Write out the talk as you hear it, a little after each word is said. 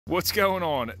What's going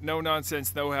on? No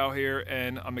Nonsense Know-How here,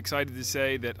 and I'm excited to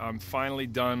say that I'm finally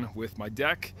done with my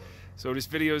deck. So this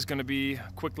video is going to be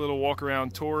a quick little walk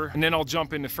around tour, and then I'll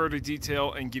jump into further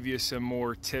detail and give you some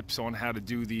more tips on how to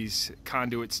do these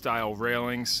conduit style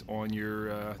railings on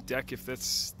your deck if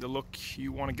that's the look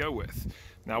you want to go with.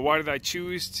 Now, why did I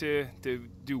choose to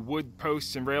do wood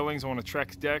posts and railings on a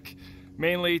Trex deck?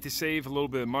 Mainly to save a little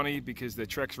bit of money because the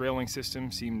Trex railing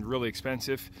system seemed really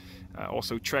expensive.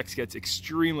 Also, Trex gets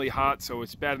extremely hot, so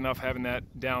it's bad enough having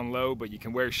that down low, but you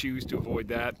can wear shoes to avoid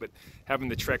that. But having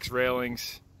the Trex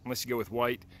railings, unless you go with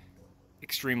white,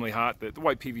 extremely hot. The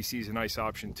white PVC is a nice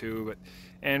option too.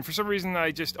 And for some reason,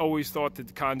 I just always thought that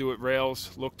the conduit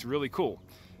rails looked really cool.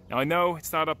 Now, I know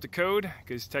it's not up to code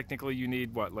because technically you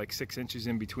need, what, like 6 inches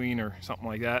in between or something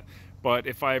like that. But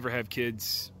if I ever have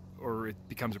kids, or it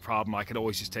becomes a problem, I could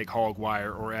always just take hog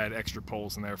wire or add extra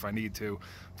poles in there if I need to.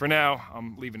 For now,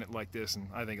 I'm leaving it like this, and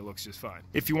I think it looks just fine.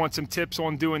 If you want some tips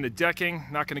on doing the decking,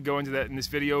 not going to go into that in this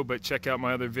video, but check out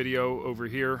my other video over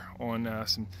here on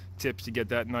some tips to get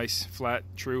that nice, flat,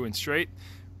 true, and straight.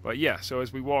 But yeah, so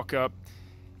as we walk up,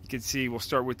 you can see we'll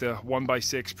start with the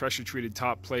 1x6 pressure-treated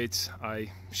top plates.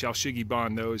 I shall shiggy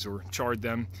bond those or charred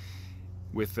them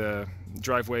with a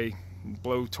driveway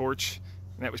blow torch.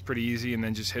 And that was pretty easy, and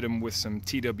then just hit them with some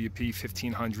TWP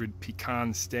 1500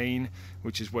 pecan stain,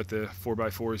 which is what the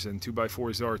 4x4s and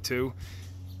 2x4s are too.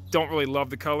 Don't really love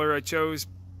the color I chose,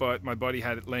 but my buddy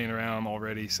had it laying around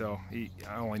already, so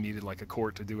I only needed like a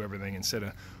quart to do everything instead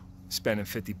of spending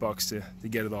 50 bucks to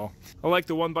get it all. I like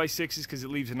the 1x6s because it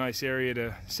leaves a nice area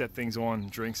to set things on,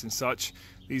 drinks and such.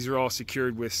 These are all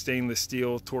secured with stainless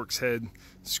steel Torx head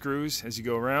screws as you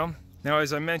go around. Now,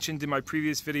 as I mentioned in my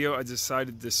previous video, I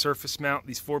decided to surface mount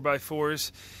these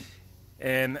 4x4s,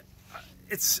 and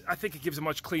I think it gives a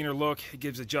much cleaner look. It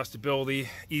gives adjustability,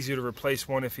 easier to replace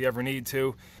one if you ever need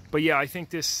to. But yeah, I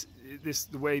think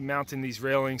the way mounting these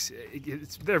railings,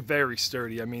 they're very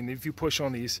sturdy. I mean, if you push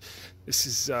on these, this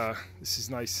is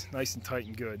nice and tight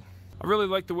and good. I really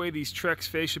like the way these Trex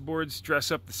fascia boards dress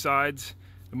up the sides.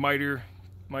 The miters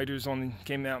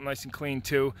came out nice and clean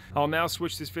too. I'll now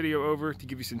switch this video over to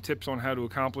give you some tips on how to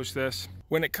accomplish this.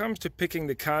 When it comes to picking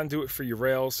the conduit for your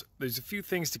rails, there's a few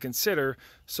things to consider,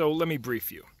 so let me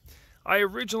brief you. I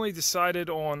originally decided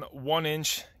on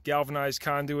 1-inch galvanized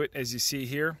conduit, as you see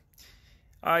here.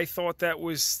 I thought that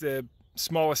was the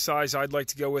smallest size I'd like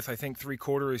to go with. I think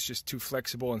 3/4 is just too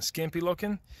flexible and skimpy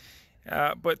looking.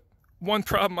 But one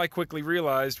problem I quickly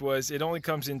realized was it only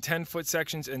comes in 10-foot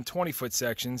sections and 20-foot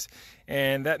sections,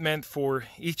 and that meant for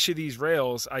each of these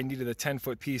rails I needed a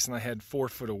 10-foot piece, and I had 4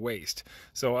 foot of waste.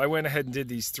 So I went ahead and did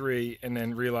these 3 and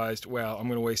then realized, well, I'm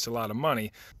going to waste a lot of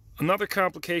money. Another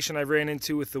complication I ran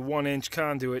into with the 1-inch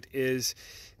conduit is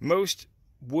most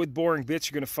wood boring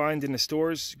bits you're going to find in the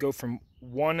stores go from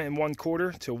 1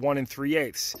 1/4 to 1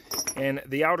 3/8, and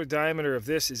the outer diameter of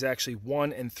this is actually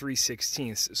 1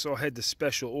 3/16. So I had to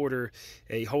special order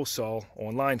a hole saw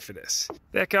online for this.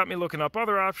 That got me looking up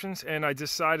other options, and I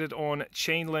decided on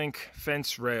chain link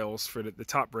fence rails for the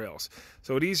top rails.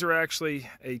 So these are actually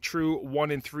a true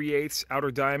 1 3/8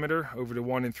 outer diameter over to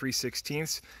 1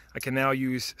 3/16. I can now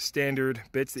use standard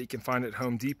bits that you can find at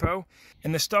Home Depot,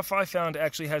 and the stuff I found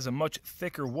actually has a much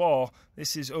thicker wall.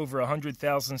 This is over 100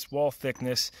 thousandths wall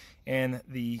thickness, and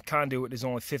the conduit is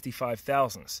only 55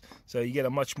 thousandths. So you get a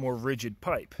much more rigid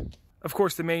pipe. Of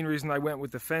course, the main reason I went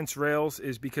with the fence rails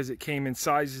is because it came in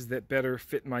sizes that better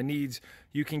fit my needs.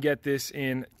 You can get this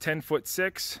in 10-foot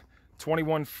 6,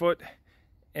 21 foot,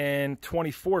 and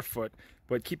 24 foot.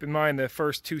 But keep in mind the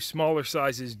first 2 smaller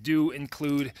sizes do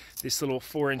include this little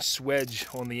 4-inch swedge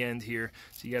on the end here.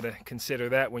 So you got to consider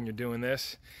that when you're doing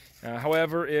this.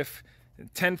 However, if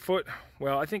 10 foot,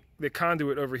 well, I think the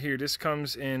conduit over here, this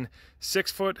comes in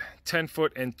 6 foot, 10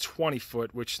 foot, and 20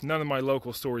 foot, which none of my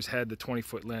local stores had the 20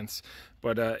 foot lengths.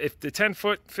 But if the 10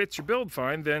 foot fits your build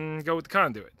fine, then go with the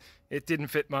conduit. It didn't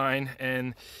fit mine,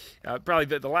 and probably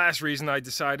the last reason I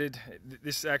decided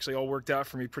this actually all worked out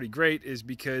for me pretty great is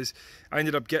because I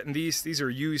ended up getting these. These are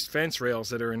used fence rails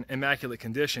that are in immaculate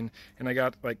condition, and I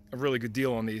got like a really good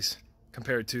deal on these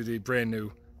compared to the brand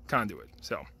new conduit.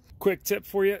 So, quick tip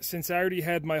for you, since I already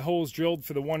had my holes drilled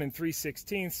for the 1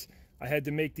 3/16, I had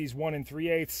to make these 1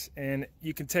 3/8, and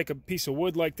you can take a piece of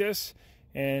wood like this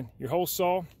and your hole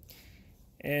saw,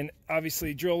 and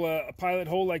obviously drill a pilot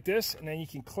hole like this, and then you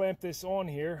can clamp this on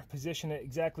here, position it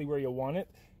exactly where you want it,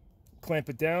 clamp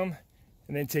it down,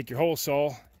 and then take your hole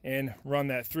saw and run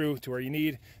that through to where you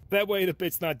need. That way the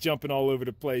bit's not jumping all over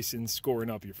the place and scoring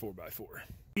up your 4x4.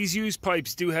 These used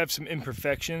pipes do have some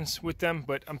imperfections with them,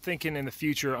 but I'm thinking in the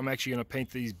future I'm actually going to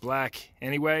paint these black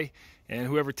anyway, and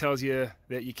whoever tells you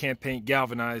that you can't paint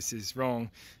galvanized is wrong,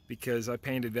 because I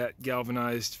painted that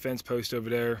galvanized fence post over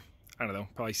there, I don't know,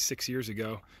 probably 6 years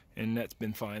ago, and that's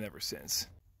been fine ever since.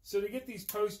 So to get these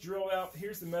posts drilled out,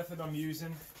 here's the method I'm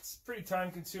using. It's pretty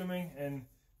time consuming, and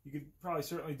you could probably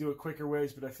certainly do it quicker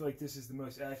ways, but I feel like this is the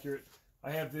most accurate.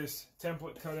 I have this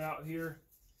template cut out here,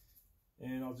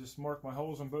 and I'll just mark my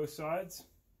holes on both sides.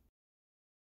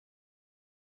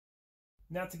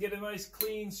 Now to get a nice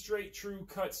clean, straight, true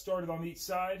cut started on each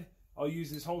side, I'll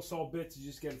use this hole saw bit to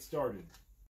just get it started.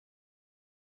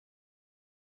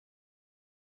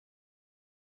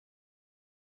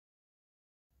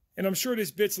 And I'm sure this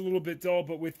bit's a little bit dull,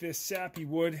 but with this sappy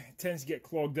wood, it tends to get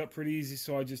clogged up pretty easy,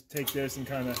 so I just take this and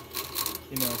kind of,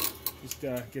 you know, just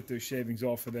get those shavings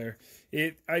off of there.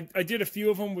 I did a few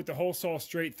of them with the hole saw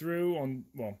straight through on,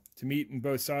 well, to meet in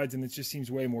both sides, and it just seems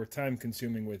way more time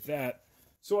consuming with that.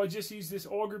 So I just use this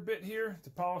auger bit here to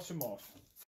polish them off.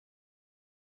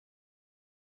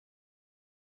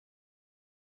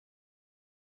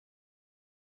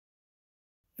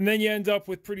 And then you end up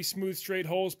with pretty smooth straight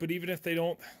holes, but even if they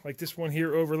don't, like this one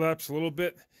here overlaps a little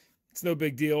bit, it's no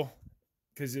big deal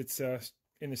because it's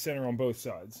in the center on both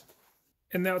sides.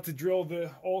 And now to drill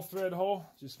the all thread hole,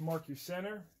 just mark your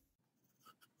center.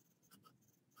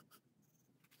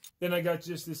 Then I got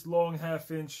just this long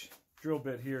 1/2 inch drill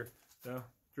bit here. So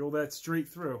drill that straight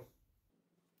through.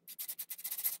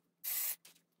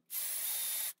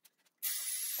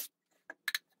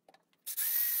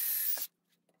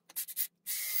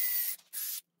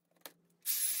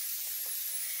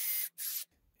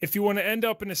 If you want to end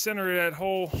up in the center of that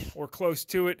hole or close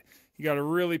to it, you got to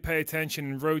really pay attention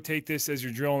and rotate this as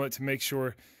you're drilling it to make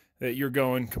sure that you're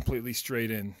going completely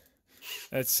straight in.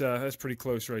 That's pretty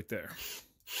close right there.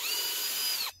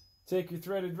 Take your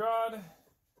threaded rod,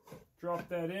 drop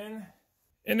that in,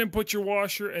 and then put your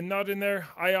washer and nut in there.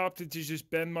 I opted to just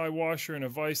bend my washer in a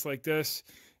vise like this,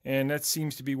 and that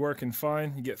seems to be working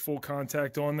fine. You get full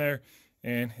contact on there,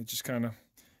 and it just kind of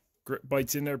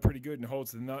bites in there pretty good and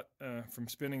holds the nut from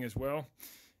spinning as well.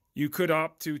 You could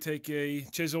opt to take a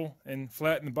chisel and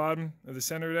flatten the bottom of the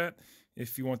center of that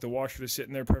if you want the washer to sit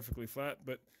in there perfectly flat,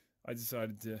 but I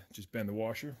decided to just bend the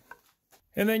washer.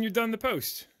 And then you're done the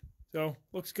post. So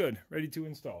looks good, ready to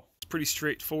install. It's pretty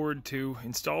straightforward to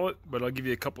install it, but I'll give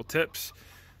you a couple tips.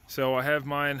 So I have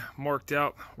mine marked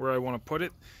out where I want to put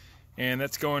it, and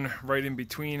that's going right in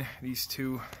between these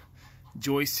two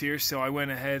joists here. So I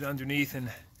went ahead underneath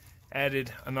and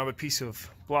added another piece of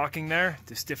blocking there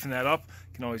to stiffen that up.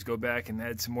 Can always go back and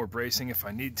add some more bracing if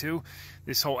I need to.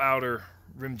 This whole outer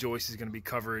rim joist is going to be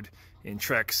covered in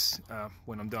Trex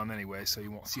when I'm done anyway, so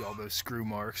you won't see all those screw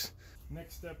marks.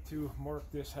 Next step to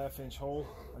mark this 1/2 inch hole,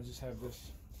 I just have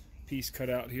this piece cut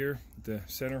out here, the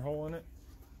center hole in it,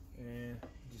 and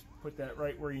just put that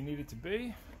right where you need it to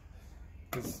be.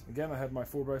 Because again, I have my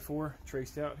 4x4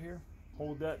 traced out here.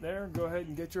 Hold that there and go ahead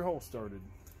and get your hole started.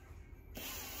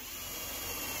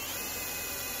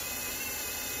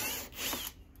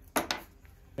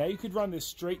 Now you could run this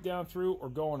straight down through or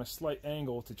go on a slight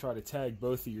angle to try to tag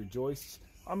both of your joists.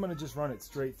 I'm going to just run it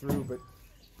straight through, but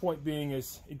point being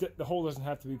is the hole doesn't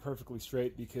have to be perfectly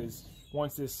straight, because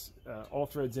once this all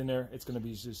thread's in there, it's going to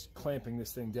be just clamping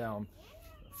this thing down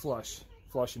flush,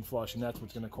 and that's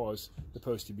what's going to cause the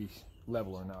post to be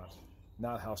level or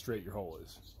not how straight your hole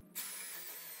is.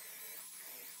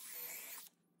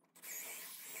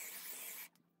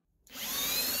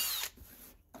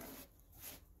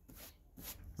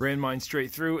 Ran mine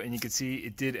straight through, and you can see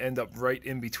it did end up right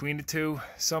in between the two.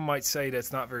 Some might say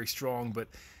that's not very strong, but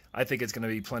I think it's going to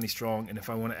be plenty strong, and if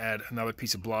I want to add another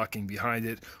piece of blocking behind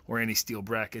it or any steel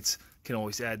brackets, can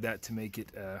always add that to make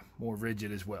it more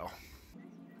rigid as well.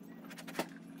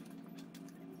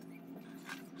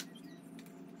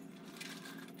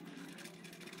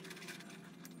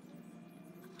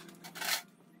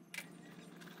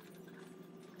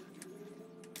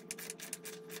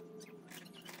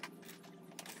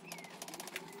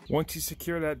 Once you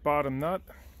secure that bottom nut,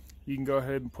 you can go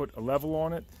ahead and put a level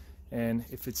on it, and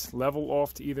if it's level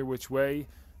off to either which way,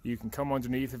 you can come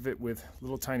underneath of it with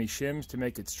little tiny shims to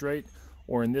make it straight,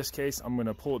 or in this case, I'm going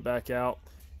to pull it back out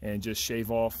and just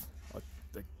shave off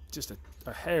just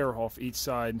a hair off each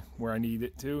side where I need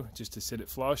it to, just to sit it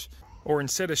flush. Or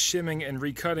instead of shimming and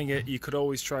recutting it, you could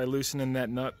always try loosening that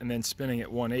nut and then spinning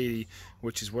at 180,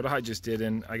 which is what I just did,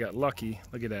 and I got lucky.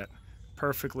 Look at that,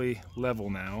 perfectly level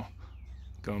now,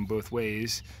 going both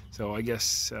ways. So I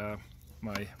guess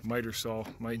my miter saw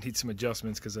might need some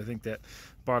adjustments because I think that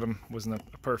bottom wasn't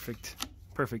a perfect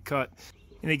cut.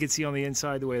 And you can see on the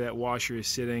inside the way that washer is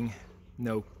sitting,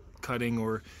 no cutting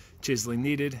or chiseling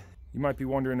needed. You might be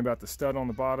wondering about the stud on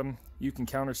the bottom. You can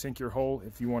countersink your hole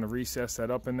if you want to recess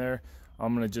that up in there.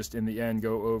 I'm going to just in the end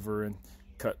go over and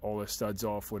cut all the studs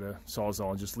off with a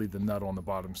Sawzall and just leave the nut on the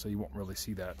bottom, so you won't really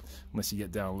see that unless you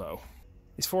get down low.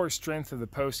 As far as strength of the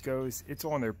post goes, it's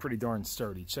on there pretty darn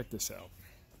sturdy. Check this out.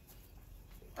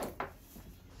 I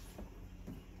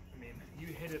mean, you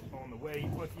hit it on the way,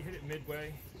 well, if you hit it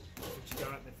midway, that's what you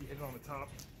got, and if you hit it on the top,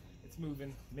 it's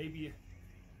moving maybe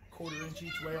a 1/4 inch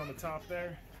each way on the top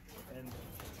there, and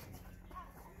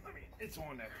I mean, it's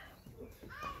on there.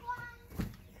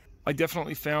 I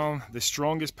definitely found the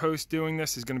strongest post doing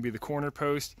this is going to be the corner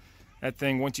post. That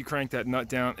thing, once you crank that nut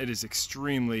down, it is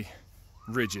extremely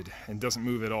rigid and doesn't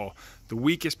move at all. The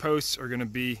weakest posts are going to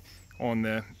be in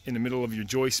the middle of your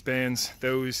joist spans.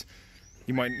 Those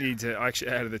you might need to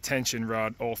actually add a tension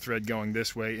rod, all thread going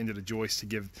this way into the joist to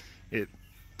give it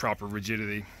proper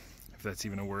rigidity, if that's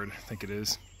even a word. I think it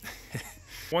is.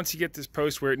 Once you get this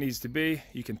post where it needs to be,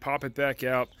 you can pop it back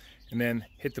out and then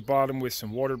hit the bottom with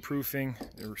some waterproofing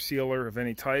or sealer of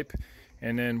any type.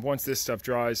 And then once this stuff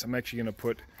dries, I'm actually going to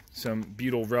put some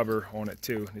butyl rubber on it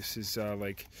too. This is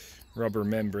like rubber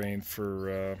membrane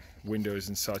for windows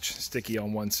and such, sticky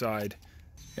on one side.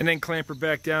 And then clamp her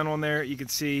back down on there. You can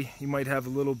see you might have a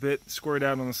little bit squared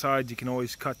out on the side. You can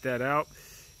always cut that out.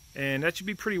 And that should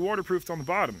be pretty waterproofed on the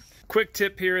bottom. Quick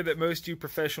tip here that most of you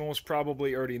professionals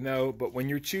probably already know, but when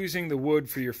you're choosing the wood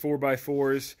for your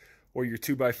 4x4s or your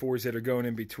 2x4s that are going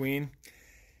in between,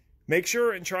 make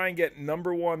sure and try and get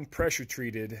 #1 pressure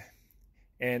treated.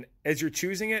 And as you're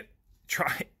choosing it,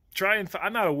 try and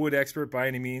I'm not a wood expert by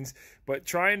any means, but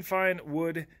try and find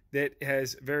wood that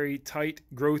has very tight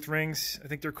growth rings, I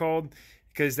think they're called,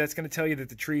 because that's going to tell you that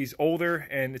the tree's older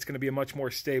and it's going to be a much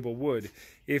more stable wood.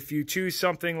 If you choose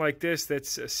something like this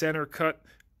that's a center cut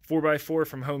 4x4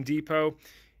 from Home Depot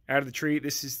out of the tree,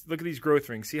 look at these growth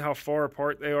rings. See how far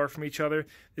apart they are from each other?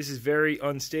 This is very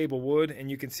unstable wood, and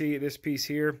you can see this piece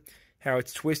here, how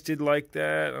it's twisted like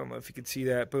that. I don't know if you can see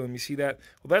that. Boom, you see that?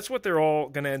 Well, that's what they're all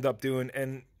going to end up doing.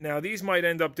 And now these might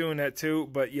end up doing that too,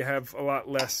 but you have a lot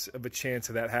less of a chance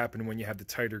of that happening when you have the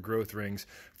tighter growth rings,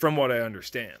 from what I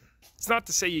understand. It's not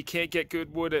to say you can't get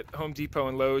good wood at Home Depot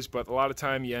and Lowe's, but a lot of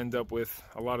time you end up with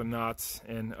a lot of knots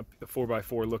and a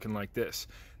 4x4 looking like this.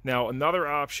 Now, another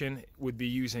option would be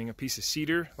using a piece of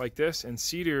cedar like this, and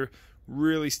cedar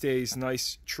really stays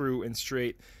nice, true, and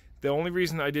straight. The only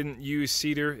reason I didn't use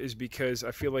cedar is because I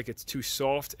feel like it's too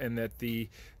soft, and that the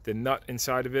nut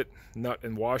inside of it, nut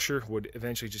and washer, would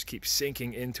eventually just keep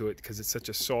sinking into it because it's such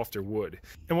a softer wood.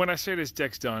 And when I say this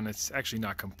deck's done, it's actually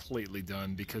not completely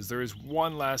done, because there is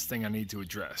one last thing I need to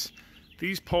address.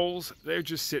 These poles, they're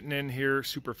just sitting in here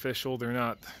superficial. They're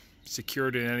not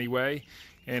secured in any way.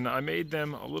 And I made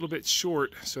them a little bit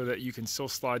short so that you can still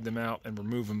slide them out and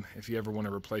remove them if you ever want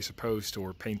to replace a post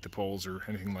or paint the poles or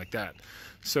anything like that.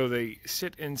 So they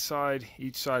sit inside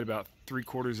each side about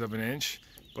 3/4 of an inch,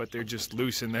 but they're just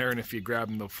loose in there, and if you grab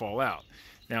them, they'll fall out.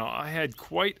 Now, I had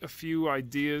quite a few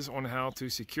ideas on how to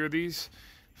secure these.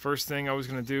 First thing I was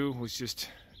going to do was just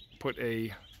put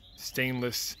a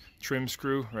stainless trim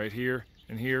screw right here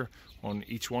and here on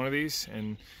each one of these,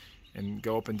 and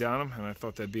go up and down them, and I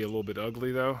thought that'd be a little bit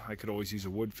ugly though. I could always use a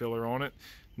wood filler on it.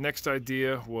 Next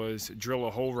idea was drill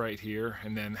a hole right here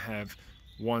and then have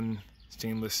one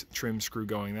stainless trim screw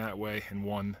going that way and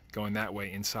one going that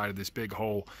way inside of this big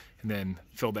hole, and then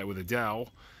fill that with a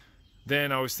dowel.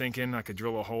 Then I was thinking I could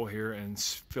drill a hole here and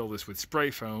fill this with spray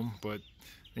foam, but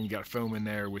then you got foam in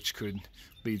there which could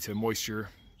lead to moisture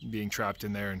being trapped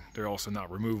in there, and they're also not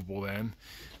removable then.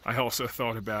 I also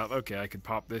thought about, okay, I could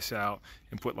pop this out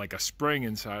and put like a spring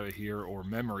inside of here or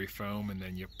memory foam, and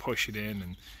then you push it in,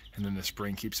 and then the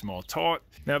spring keeps them all taut.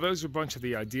 Now, those are a bunch of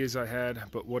the ideas I had,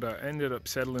 but what I ended up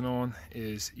settling on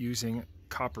is using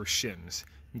copper shims.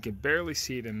 You can barely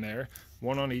see it in there,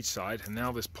 one on each side, and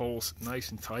now this pole's nice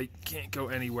and tight, can't go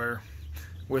anywhere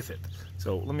with it.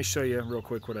 So let me show you real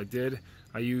quick what I did.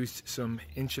 I used some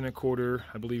 1¼ inch,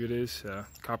 I believe it is,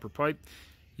 copper pipe.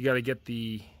 You got to get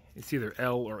it's either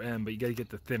L or M, but you got to get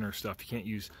the thinner stuff. You can't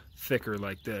use thicker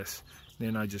like this.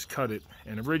 Then I just cut it,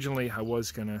 and originally I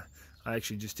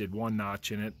actually just did one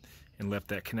notch in it and left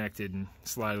that connected and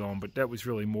slide it on, but that was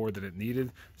really more than it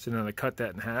needed. So then I cut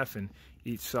that in half, and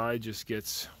each side just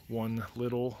gets one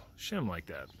little shim like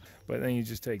that. But then you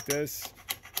just take this,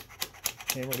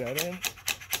 hammer that in,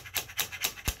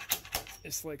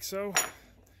 just like so.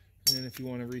 And then if you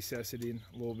want to recess it in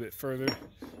a little bit further,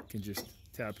 you can just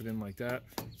tap it in like that.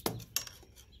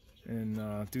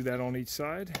 and do that on each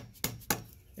side,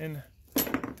 and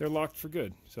they're locked for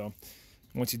good. So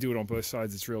once you do it on both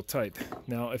sides, it's real tight.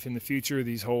 Now, if in the future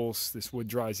these holes, this wood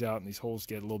dries out and these holes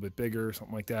get a little bit bigger or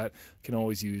something like that, you can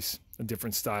always use a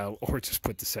different style or just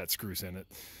put the set screws in it.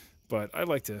 But I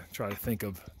like to try to think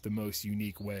of the most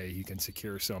unique way you can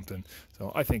secure something.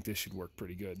 So I think this should work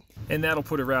pretty good. And that'll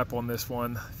put a wrap on this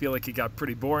one. I feel like it got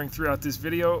pretty boring throughout this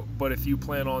video, but if you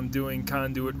plan on doing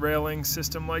conduit railing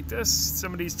system like this,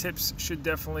 some of these tips should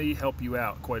definitely help you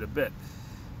out quite a bit.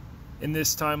 In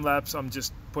this time lapse, I'm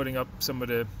just putting up some of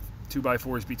the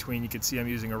 2x4s between. You can see I'm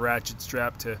using a ratchet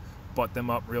strap to butt them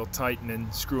up real tight and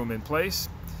then screw them in place.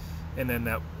 And then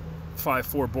that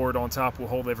 5/4 board on top will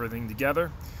hold everything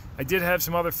together. I did have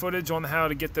some other footage on how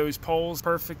to get those poles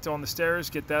perfect on the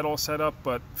stairs, get that all set up,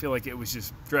 but I feel like it was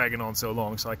just dragging on so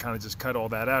long, so I kind of just cut all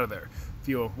that out of there. If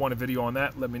you want a video on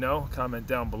that, let me know. Comment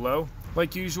down below.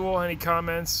 Like usual, any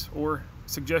comments or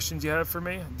suggestions you have for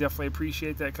me, definitely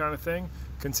appreciate that kind of thing.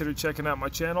 Consider checking out my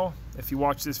channel. If you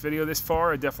watched this video this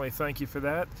far, I definitely thank you for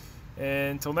that.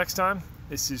 And until next time,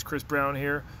 this is Chris Brown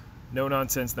here. No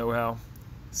Nonsense, No How.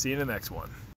 See you in the next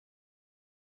one.